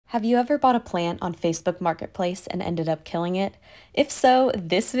Have you ever bought a plant on Facebook Marketplace and ended up killing it? If so,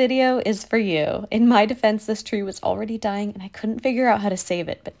 this video is for you. In my defense, this tree was already dying and I couldn't figure out how to save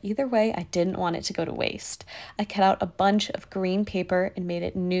it, but either way, I didn't want it to go to waste. I cut out a bunch of green paper and made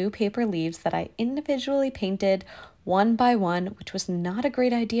it new paper leaves that I individually painted one by one, which was not a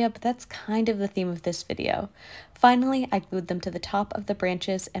great idea, but that's kind of the theme of this video. Finally, I glued them to the top of the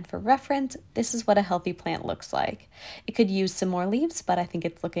branches, and for reference, this is what a healthy plant looks like. It could use some more leaves, but I think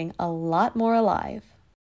it's looking a lot more alive.